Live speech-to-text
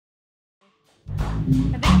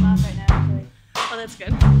think I'm off right now, actually. Oh, that's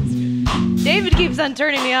good. That's good. David keeps on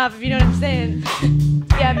turning me off, if you know what I'm saying.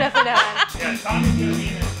 Yeah, I'm definitely not on. Yeah, Tommy's gonna be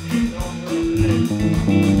in it.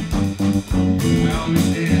 I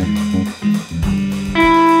understand.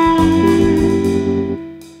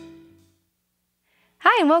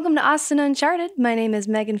 Hi, and welcome to Austin Uncharted. My name is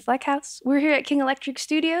Megan Fleckhouse. We're here at King Electric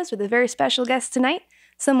Studios with a very special guest tonight,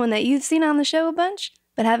 someone that you've seen on the show a bunch,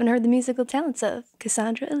 but haven't heard the musical talents of,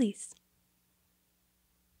 Cassandra Elese.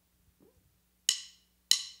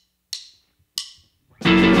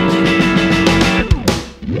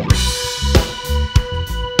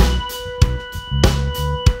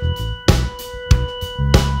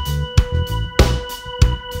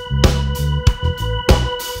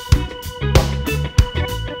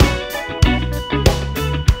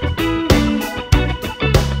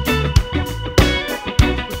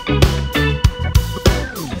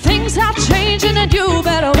 Things are changing and you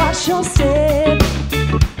better watch your step.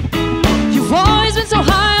 You've always been so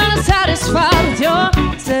high and unsatisfied with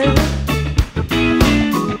yourself.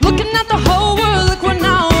 Looking at the whole world, look what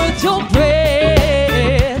now with your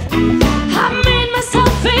breath. I made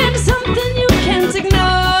myself into something you can't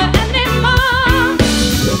ignore anymore.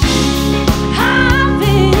 I've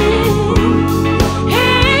been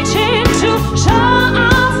itching to show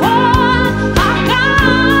off what I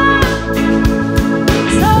got.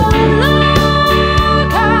 So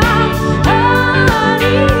look out,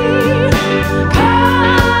 honey,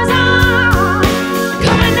 'cause I'm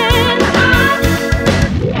coming in hot.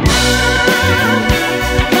 I'm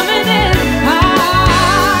coming in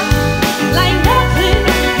hot, like nothing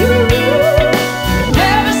you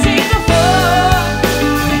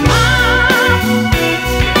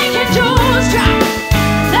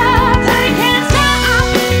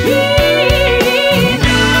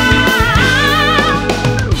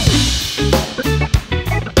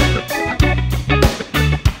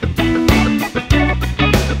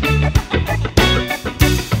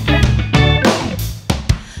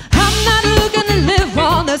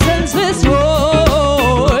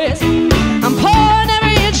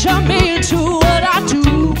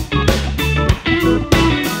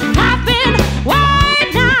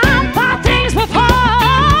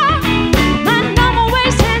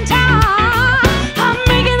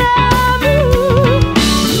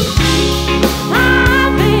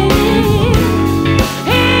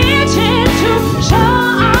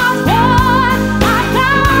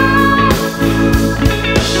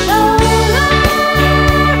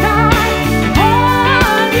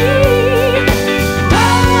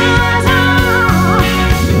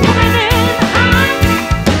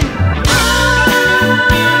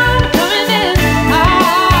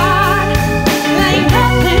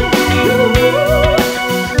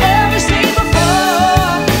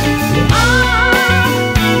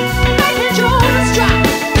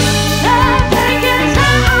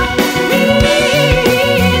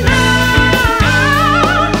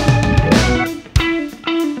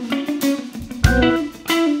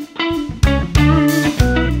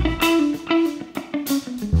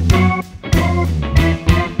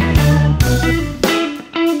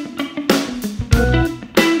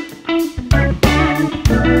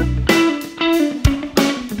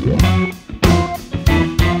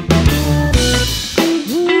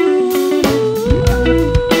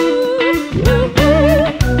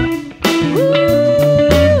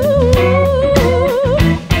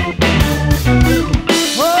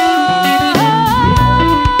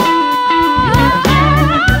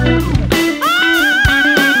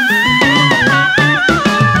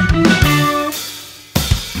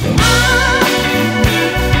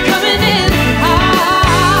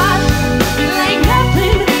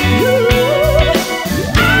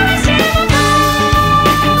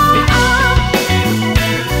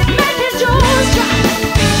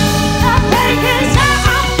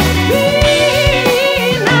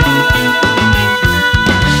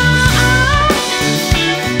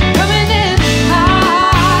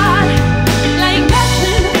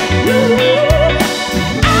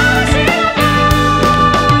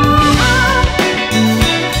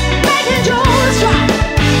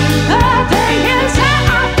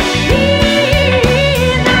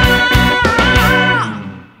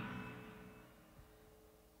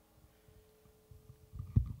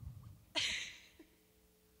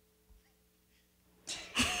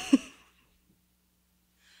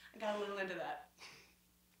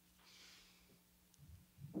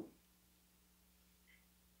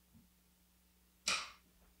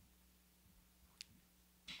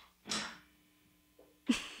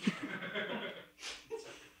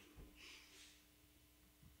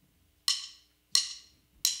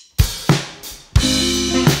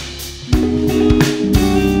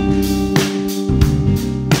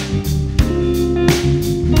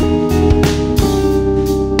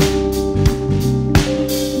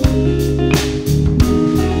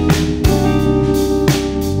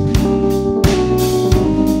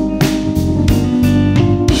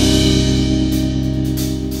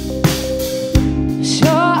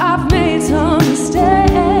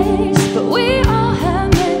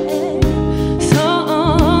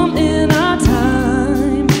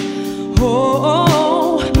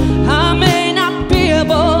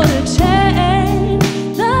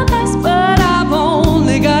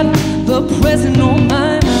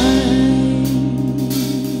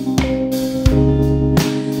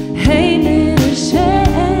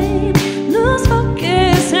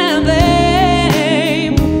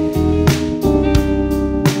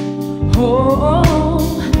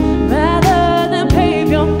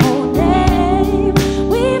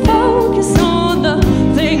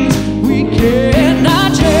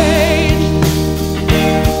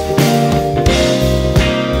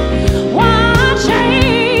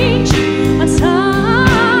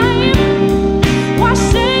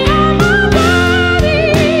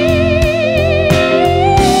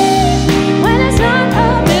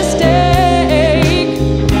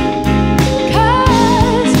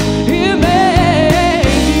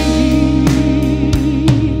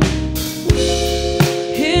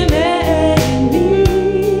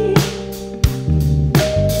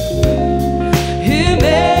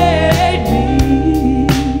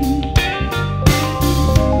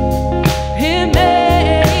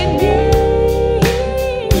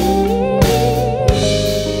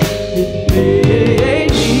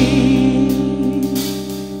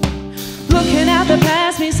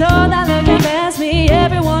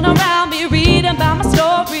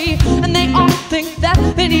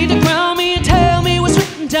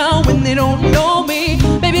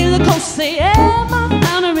closely, am I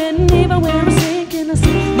floundering? Even when I'm sinking, I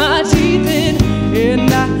see my teeth in,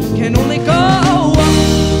 and I can only go up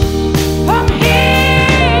from here.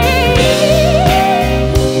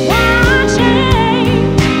 Why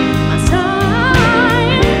change my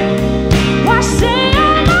time? Why stay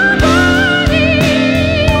on my body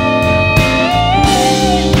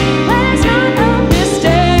when it's not a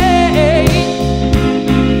mistake?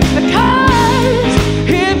 Because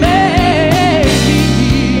it made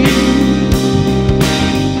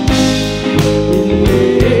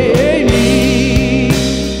me.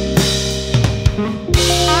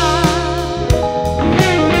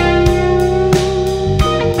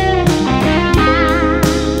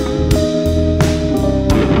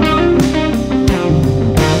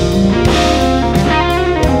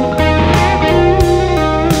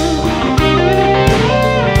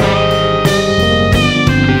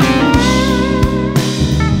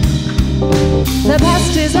 The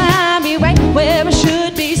past is behind me, right where I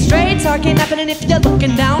should be. Straight talking happening if you're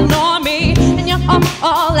looking down on me. And you're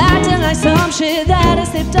all acting like some shit that I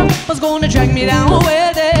slipped up was gonna drag me down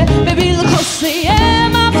with it. Baby, look closely,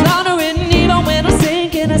 am I floundering? Even when I'm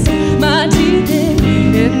sinking, I see my teeth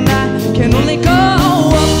in, and I can only go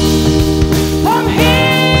up from here.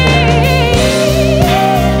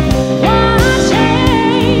 Why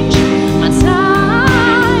change my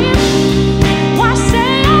time? Why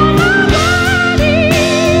stay on my body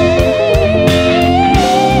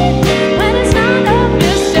when it's not a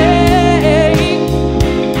mistake?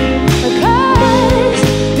 Because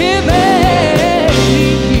it made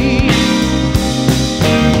me.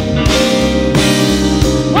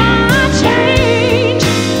 Why change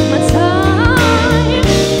my time?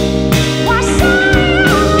 Why stay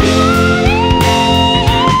on my body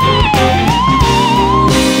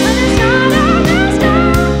when it's not a mistake?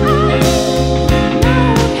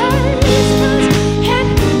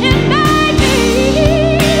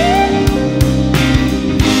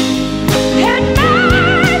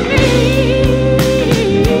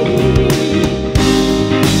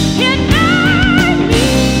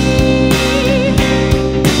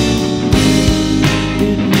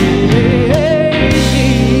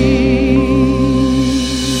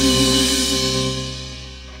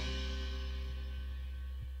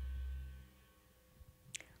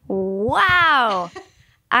 Wow.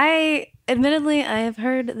 Admittedly, I have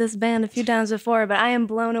heard this band a few times before, but I am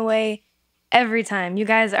blown away every time. You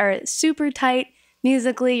guys are super tight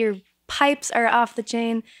musically. Your pipes are off the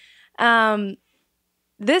chain.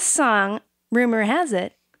 This song, rumor has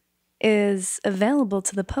it, is available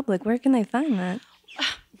to the public. Where can they find that?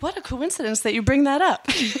 What a coincidence that you bring that up.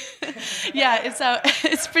 Yeah,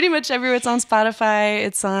 it's pretty much everywhere. It's on Spotify.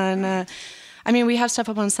 It's on. We have stuff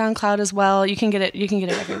up on SoundCloud as well. You can get it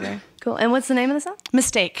everywhere. Cool. And what's the name of the song?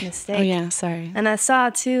 Mistake. Mistake. Oh yeah, sorry. And I saw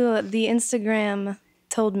too, the Instagram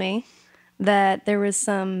told me that there was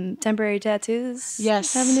some temporary tattoos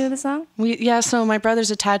Yes. having to do with the song. So my brother's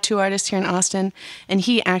a tattoo artist here in Austin, and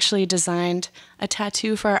he actually designed a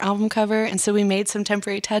tattoo for our album cover, and so we made some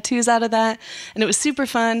temporary tattoos out of that, and it was super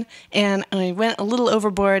fun, and I went a little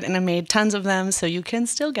overboard, and I made tons of them, so you can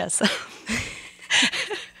still get some.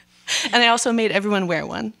 And I also made everyone wear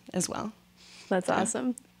one as well. That's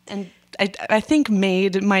awesome. And I think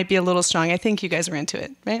made might be a little strong. I think you guys were into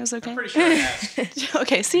it, right? It was okay? I'm pretty sure I asked.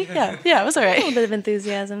 Okay, see? Yeah, it was all A right. little bit of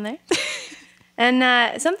enthusiasm there.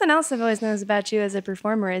 And something else I've always noticed about you as a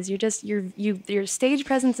performer is your stage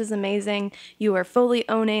presence is amazing. You are fully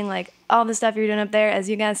owning like all the stuff you're doing up there, as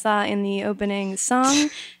you guys saw in the opening song.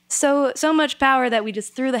 So much power that we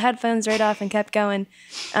just threw the headphones right off and kept going.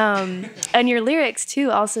 And your lyrics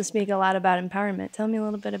too also speak a lot about empowerment. Tell me a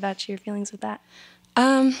little bit about your feelings with that.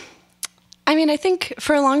 I think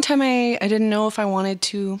for a long time I didn't know if I wanted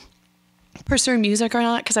to pursue music or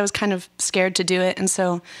not because I was kind of scared to do it. And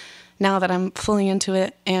so now that I'm fully into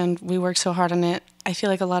it and we work so hard on it, I feel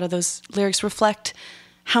like a lot of those lyrics reflect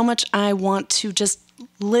how much I want to just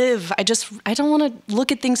live. I don't want to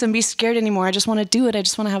look at things and be scared anymore. I just want to do it. I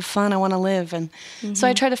just want to have fun. I want to live. And so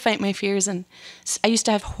I try to fight my fears. And I used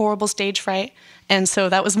to have horrible stage fright. And so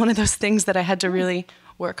that was one of those things that I had to really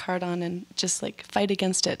work hard on and just like fight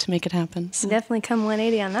against it to make it happen. So. Definitely come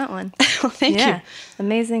 180 on that one. Well, thank you.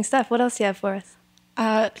 Amazing stuff. What else do you have for us?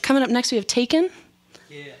 Coming up next, we have Taken.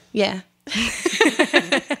 Yeah. Yeah.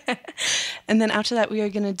 And then after that, we are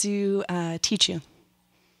going to do Teach You.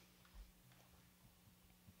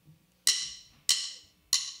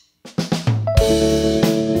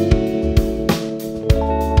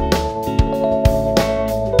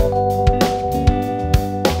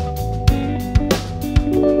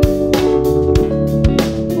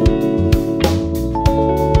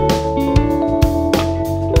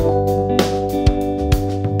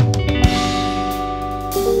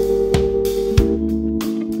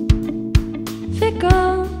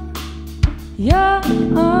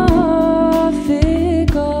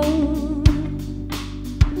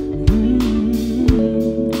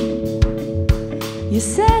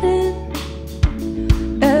 said it,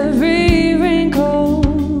 every wrinkle.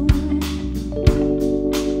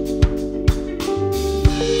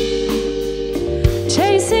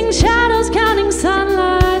 Chasing shadows, counting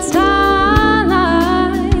sunlight,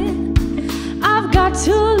 starlight. I've got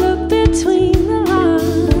to look between the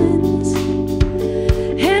lines.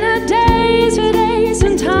 In a daze for days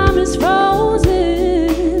when time is frozen.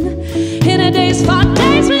 In a daze for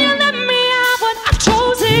days when you let me have what I've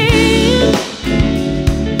chosen.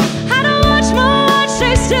 I don't watch my watch,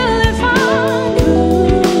 stay still if I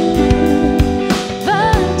could.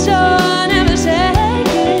 But you're never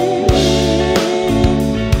shaking.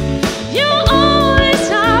 You only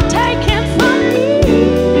stop taking from me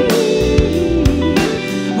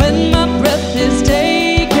when my breath is taken.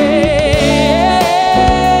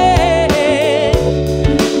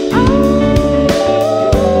 Oh,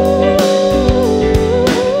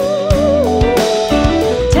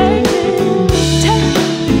 taking.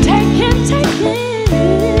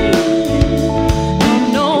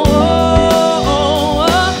 No,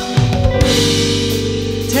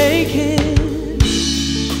 taking.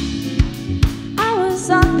 Hours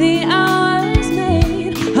on the hours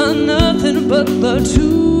made are nothing but the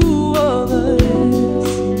two of us.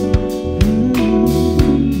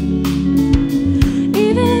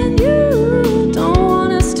 Even you don't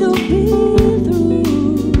want us to be through.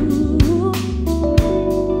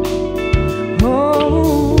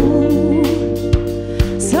 Oh,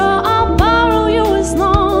 so I'll borrow you as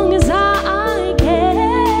long as I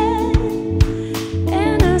can,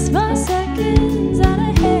 and ask for seconds at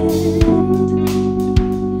a hand.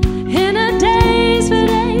 In a daze for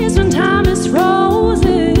days when time is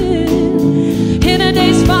frozen. In a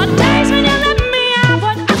daze for days when you let me have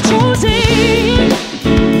what I've chosen.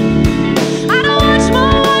 I don't watch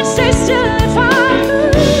my watch, stay still if I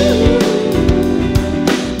could.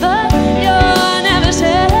 But you're never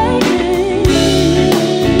shaking.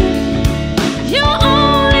 You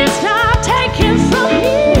only stop taking from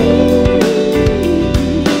me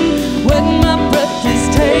when my breath is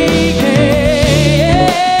taken.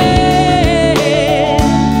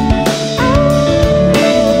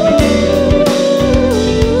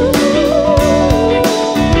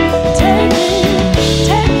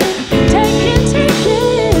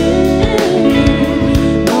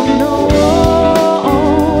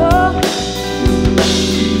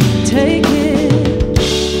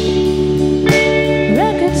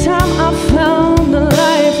 Record time, I found the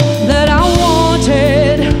life that I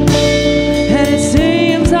wanted, and it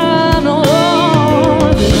seems I no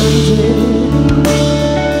longer did.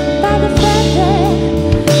 By the fact that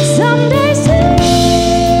someday soon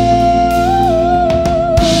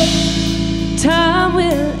time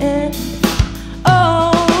will end.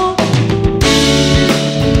 Oh,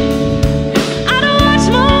 I don't watch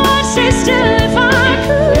my watch, stay still if I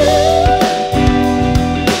could.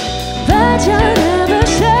 But you're never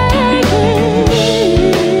shaking.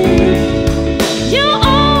 You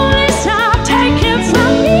only stop taking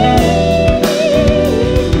from me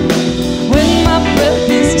when my breath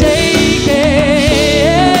is taken.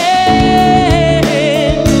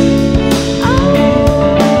 Oh,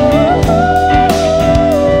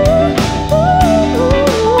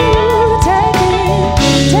 taking.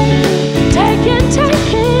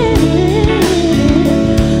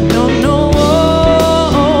 No,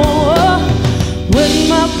 when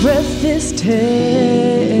my breath is taken.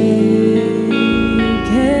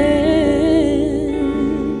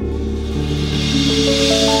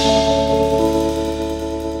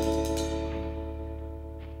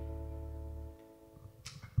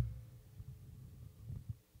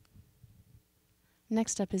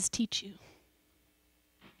 Next up is Teach You.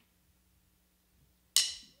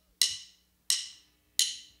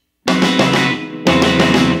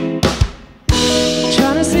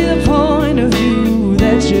 Trying to see the point of view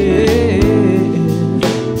that you have.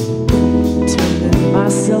 Telling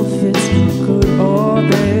myself it's not good or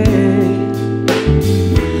bad.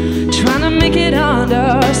 Trying to make it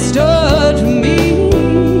understood for me.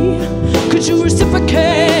 Could you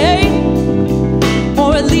reciprocate?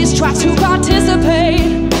 Or at least try to participate?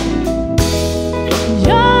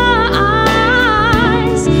 Your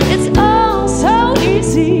eyes, it's all so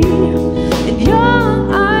easy. In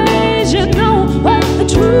your eyes, you know what the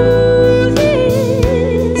truth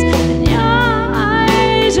is. In your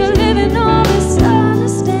eyes, you're living all this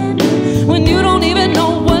understanding when you don't even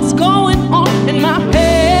know what's going on in my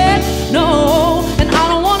head. No, and I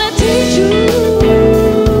don't wanna teach you,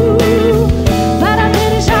 but I'm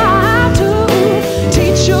pretty sure I have to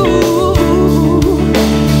teach you.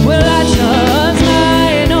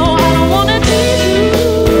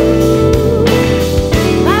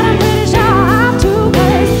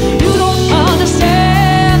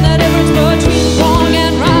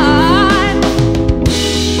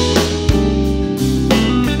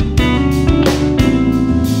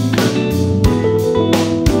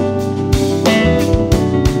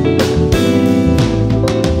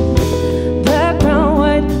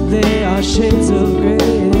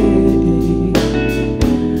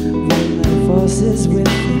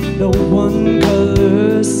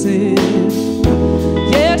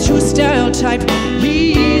 stereotype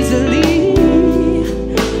easily.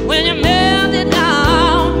 When you melt it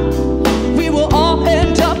down, we will all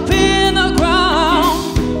end up in the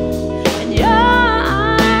ground. In your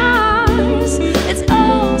eyes, it's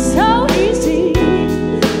all so easy.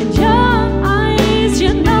 In your eyes,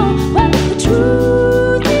 you know what the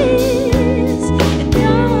truth is. In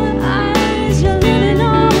your eyes, you're living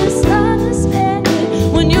all this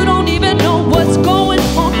understanding when you don't even know what's going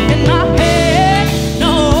on in my head.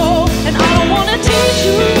 No, and I don't wanna teach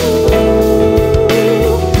you.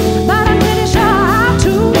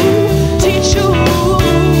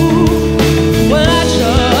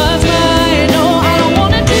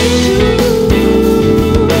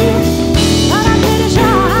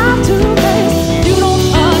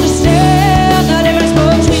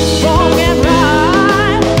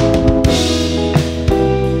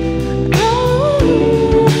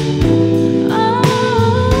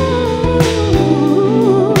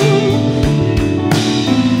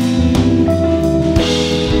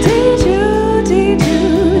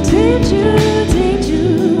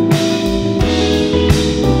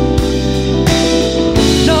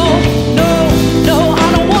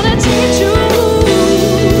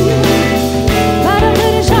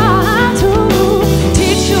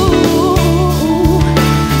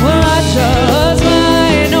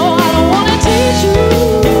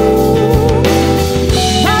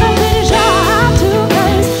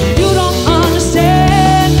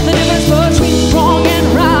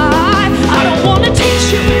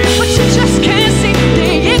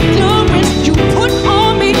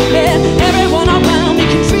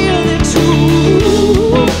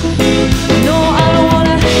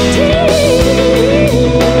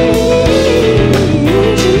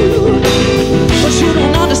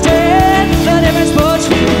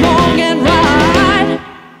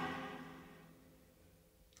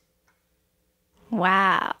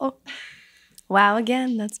 Wow. Wow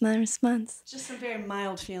again, that's my response. Just some very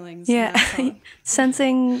mild feelings. Yeah.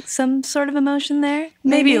 Sensing some sort of emotion there?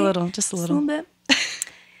 Maybe a little, just a Just little. a little bit.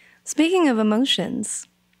 Speaking of emotions,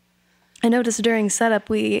 I noticed during setup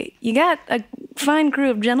you got a fine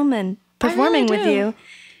crew of gentlemen performing with you.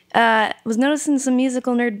 Was noticing some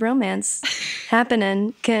musical nerd bromance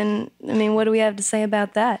happening. What do we have to say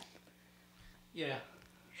about that? Yeah.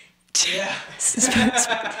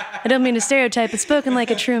 I don't mean to stereotype, but spoken like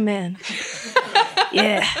a true man.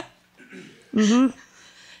 Yeah. Mm-hmm.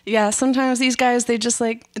 Yeah, sometimes these guys, they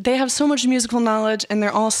have so much musical knowledge and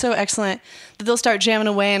they're all so excellent that they'll start jamming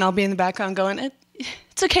away and I'll be in the background going,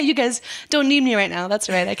 it's okay, you guys don't need me right now. That's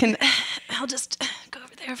right. I'll just go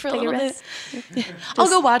over there for a little bit. Yeah. I'll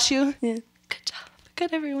go watch you. Yeah. Good job.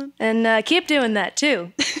 Good, everyone. And keep doing that,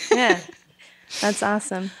 too. Yeah. That's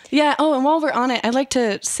awesome. Yeah. Oh, and while we're on it, I'd like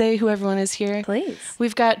to say who everyone is here. Please.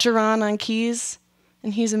 We've got Jerron on keys,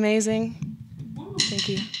 and he's amazing. Thank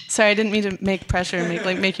you. Sorry, I didn't mean to make pressure and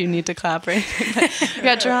make you need to clap or anything. We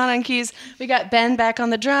got Jerron on keys. We got Ben back on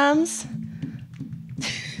the drums.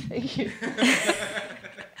 Thank you.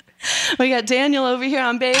 We got Daniel over here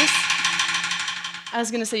on bass. I was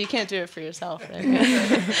going to say, you can't do it for yourself. Right?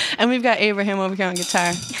 And we've got Abraham over here on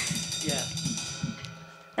guitar. Yeah.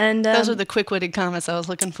 And those are the quick-witted comments I was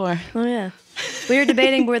looking for. Oh, yeah. We were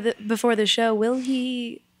debating before the show, will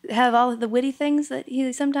he have all of the witty things that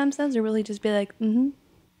he sometimes says, or will he just be like, mm-hmm?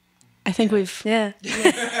 I think we've... Yeah.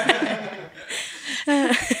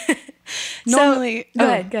 Normally... Go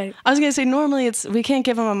ahead. I was going to say, normally we can't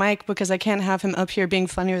give him a mic because I can't have him up here being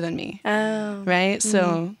funnier than me. Oh. Right? Mm-hmm.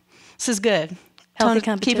 So this is good. Healthy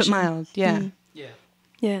competition. Keep it mild. Yeah. Mm-hmm. Yeah.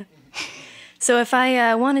 Yeah. So if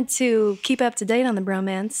I wanted to keep up to date on the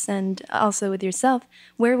bromance and also with yourself,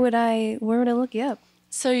 where would I look you up?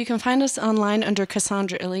 So you can find us online under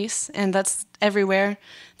Cassandra Elese, and that's everywhere.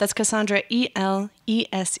 That's Cassandra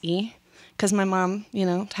Elese, because my mom,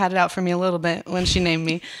 had it out for me a little bit when she named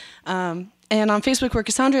me. And on Facebook, we're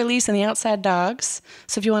Cassandra Elese and the Outside Dogs.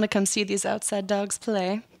 So if you want to come see these Outside Dogs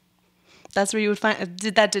play, that's where you would find.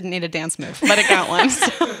 That didn't need a dance move, but it got one.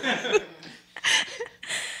 So.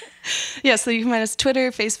 Yeah, so you can find us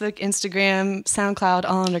Twitter, Facebook, Instagram, SoundCloud,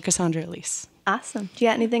 all under Cassandra Elese. Awesome. Do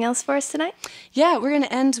you got anything else for us tonight? Yeah, we're going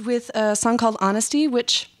to end with a song called Honesty,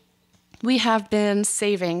 which we have been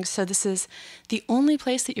saving. So this is the only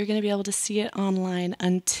place that you're going to be able to see it online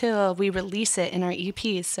until we release it in our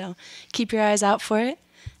EP. So keep your eyes out for it.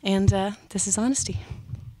 And this is Honesty.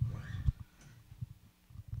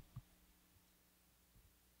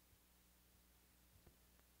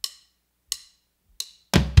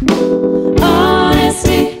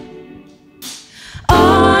 Honesty,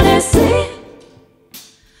 honesty,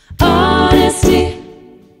 honesty,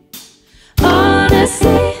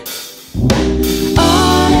 honesty,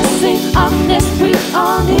 honesty.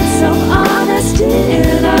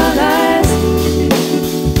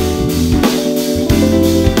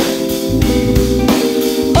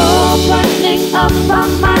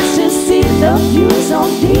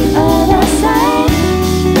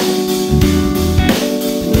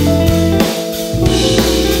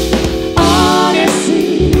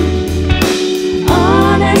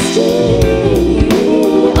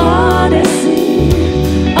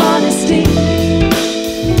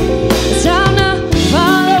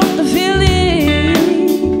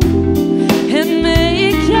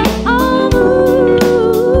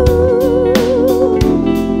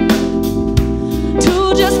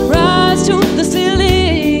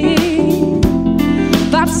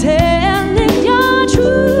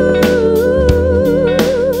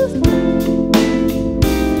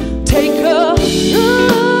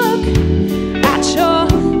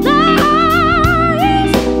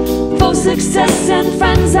 success and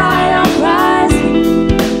friends are your prize.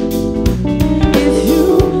 If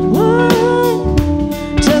you would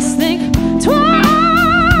just think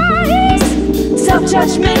twice,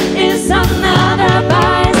 self-judgment is another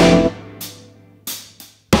vice.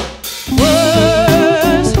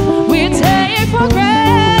 Words we take for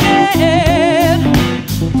granted,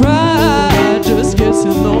 pride just gets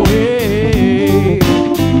in the way.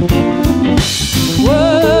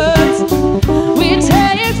 Words we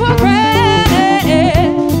take for granted,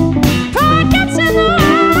 pride gets in the way.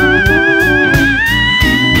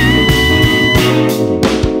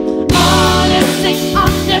 Honestly,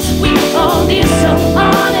 honest, we all need some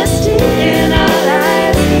honesty in our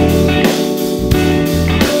lives.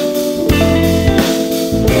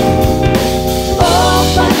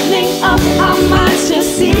 Opening up our minds to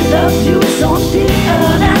see the views on the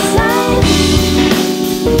other side.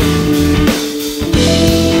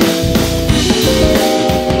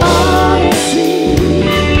 Honesty,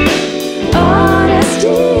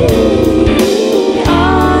 honesty,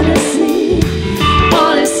 honesty,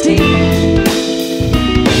 honesty.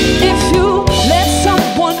 If you let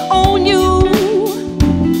someone own you,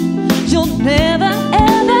 you'll never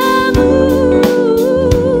ever move.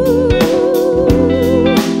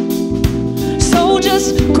 So just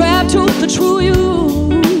grab to the true you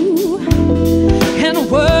and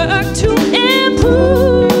work to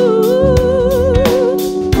improve.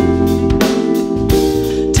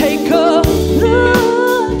 Take a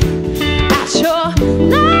look at your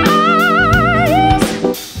life.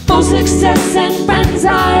 For success and friends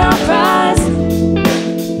are your prize.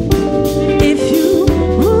 If you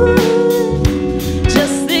would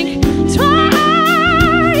just think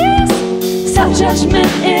twice,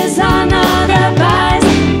 self-judgment is another vice.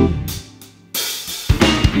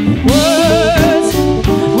 Words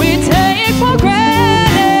we take for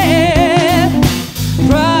granted,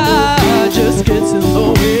 pride just gets in the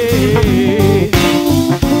way.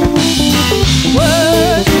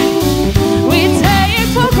 Words we take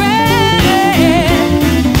for granted,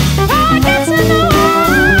 pride gets in the way.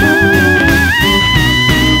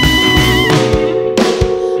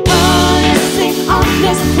 Honestly,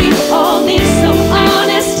 honest, we all need some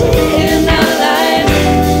honesty in our lives.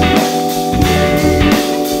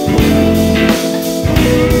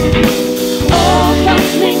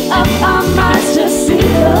 Opening up our minds to see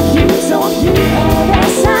the views on the other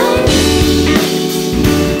side.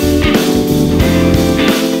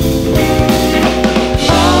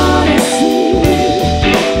 Honesty,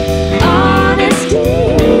 honesty,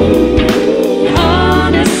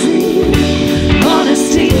 honesty,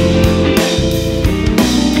 honesty.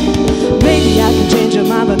 Maybe I can change your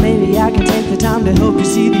mind, but maybe I can take the time to help you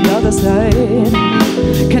see the other side.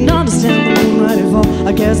 Can understand the moonlight if all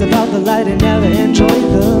I care's about the light and never enjoy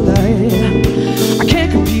the light. I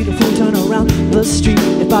can't compete if we turn around the street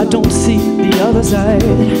if I don't see the other side.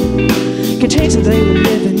 Can change the way we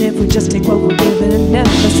live and if we just take what we're given and never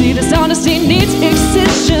see this honesty needs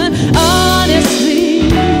excision. Honestly,